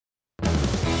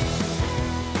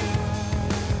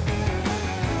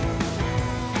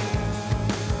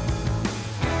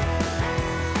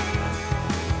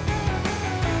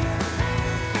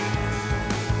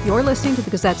You're listening to the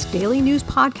Gazette's daily news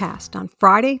podcast on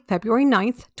Friday, February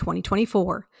 9th,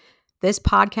 2024. This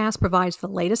podcast provides the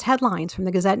latest headlines from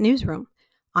the Gazette newsroom.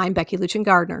 I'm Becky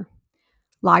Luchin-Gardner.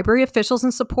 Library officials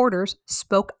and supporters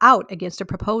spoke out against a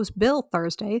proposed bill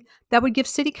Thursday that would give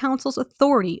city councils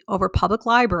authority over public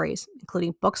libraries,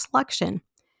 including book selection.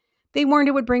 They warned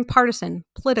it would bring partisan,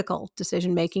 political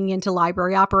decision-making into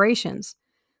library operations.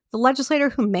 The legislator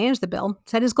who managed the bill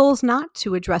said his goal is not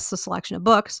to address the selection of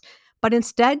books, but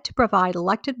instead to provide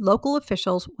elected local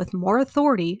officials with more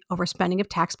authority over spending of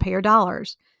taxpayer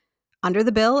dollars. Under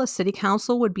the bill, a city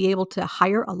council would be able to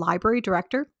hire a library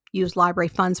director, use library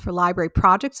funds for library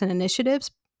projects and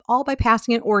initiatives, all by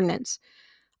passing an ordinance,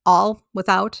 all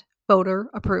without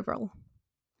voter approval.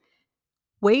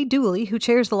 Wade Dooley, who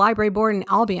chairs the library board in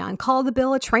Albion, called the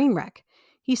bill a train wreck.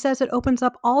 He says it opens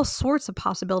up all sorts of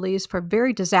possibilities for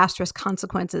very disastrous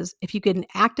consequences if you get an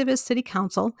activist city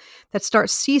council that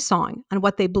starts seesawing on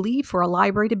what they believe for a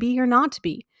library to be or not to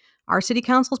be. Our city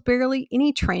council's barely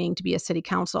any training to be a city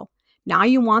council. Now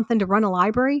you want them to run a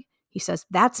library? He says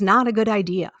that's not a good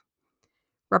idea.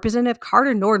 Representative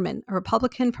Carter Nordman, a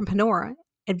Republican from Panora,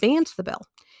 advanced the bill.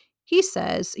 He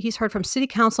says he's heard from city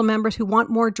council members who want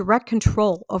more direct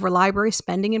control over library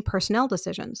spending and personnel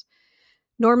decisions.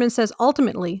 Norman says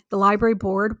ultimately the library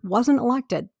board wasn't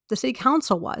elected, the city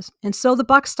council was, and so the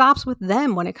buck stops with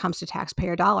them when it comes to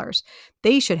taxpayer dollars.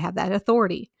 They should have that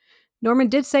authority. Norman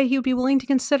did say he would be willing to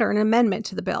consider an amendment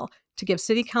to the bill to give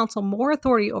city council more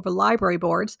authority over library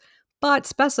boards, but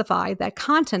specify that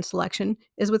content selection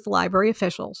is with library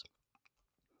officials.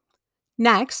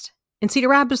 Next, in Cedar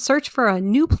Rapids' search for a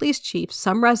new police chief,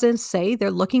 some residents say they're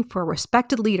looking for a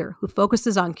respected leader who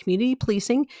focuses on community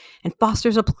policing and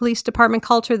fosters a police department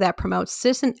culture that promotes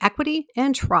citizen equity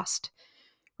and trust.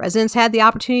 Residents had the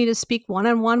opportunity to speak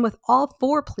one-on-one with all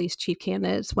 4 police chief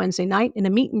candidates Wednesday night in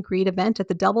a meet-and-greet event at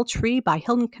the DoubleTree by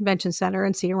Hilton Convention Center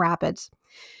in Cedar Rapids.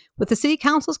 With the city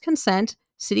council's consent,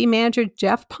 city manager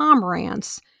Jeff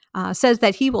Pomerantz says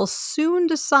that he will soon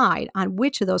decide on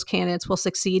which of those candidates will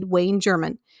succeed Wayne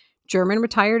German. German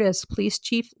retired as police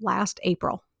chief last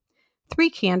April. 3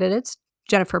 candidates,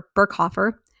 Jennifer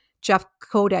Burkhofer, Jeff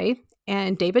Code,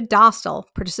 and David Dostal,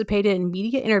 participated in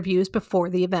media interviews before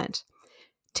the event.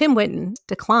 Tim Whitten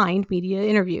declined media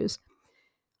interviews.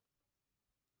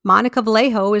 Monica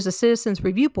Vallejo is a Citizens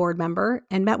Review Board member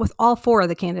and met with all 4 of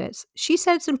the candidates. She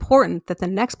said it's important that the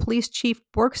next police chief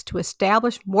works to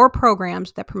establish more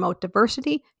programs that promote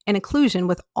diversity and inclusion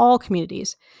with all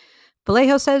communities.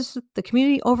 Vallejo says the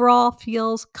community overall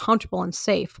feels comfortable and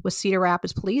safe with Cedar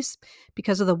Rapids Police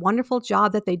because of the wonderful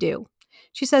job that they do.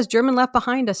 She says German left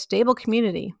behind a stable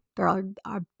community. There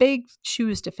are big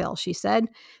shoes to fill, she said.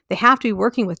 They have to be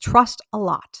working with trust a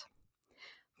lot.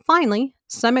 Finally,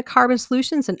 Summit Carbon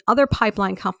Solutions and other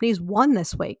pipeline companies won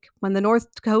this week when the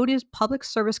North Dakota Public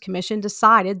Service Commission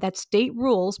decided that state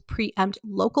rules preempt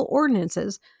local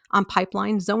ordinances on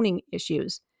pipeline zoning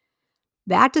issues.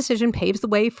 That decision paves the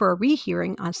way for a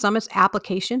rehearing on Summit's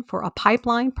application for a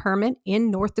pipeline permit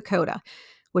in North Dakota,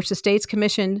 which the state's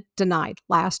commission denied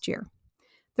last year.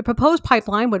 The proposed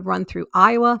pipeline would run through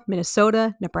Iowa,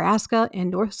 Minnesota, Nebraska,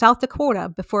 and South Dakota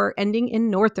before ending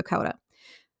in North Dakota.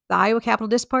 The Iowa Capitol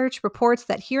Dispatch reports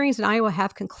that hearings in Iowa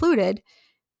have concluded.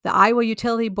 The Iowa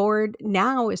Utility Board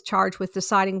now is charged with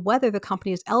deciding whether the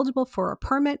company is eligible for a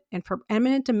permit and for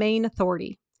eminent domain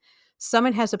authority.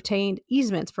 Summit has obtained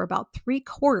easements for about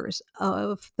 3/4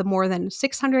 of the more than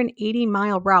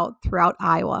 680-mile route throughout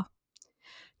Iowa.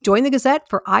 Join the Gazette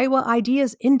for Iowa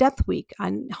Ideas In-Depth Week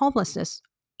on homelessness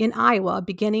in Iowa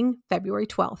beginning February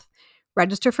 12th.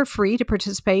 Register for free to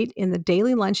participate in the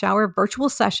daily lunch hour virtual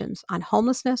sessions on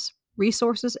homelessness,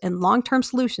 resources, and long-term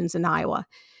solutions in Iowa.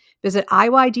 Visit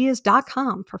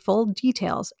iowaideas.com for full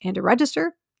details and to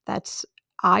register, that's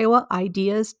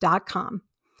iowaideas.com.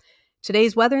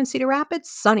 Today's weather in Cedar Rapids,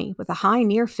 sunny with a high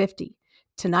near 50.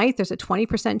 Tonight, there's a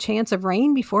 20% chance of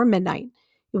rain before midnight.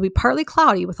 It will be partly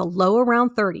cloudy with a low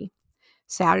around 30.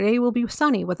 Saturday will be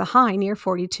sunny with a high near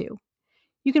 42.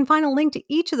 You can find a link to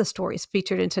each of the stories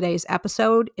featured in today's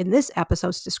episode in this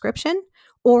episode's description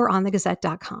or on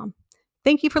thegazette.com.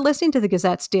 Thank you for listening to the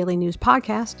Gazette's Daily News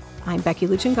Podcast. I'm Becky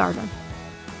Luchin-Gardner.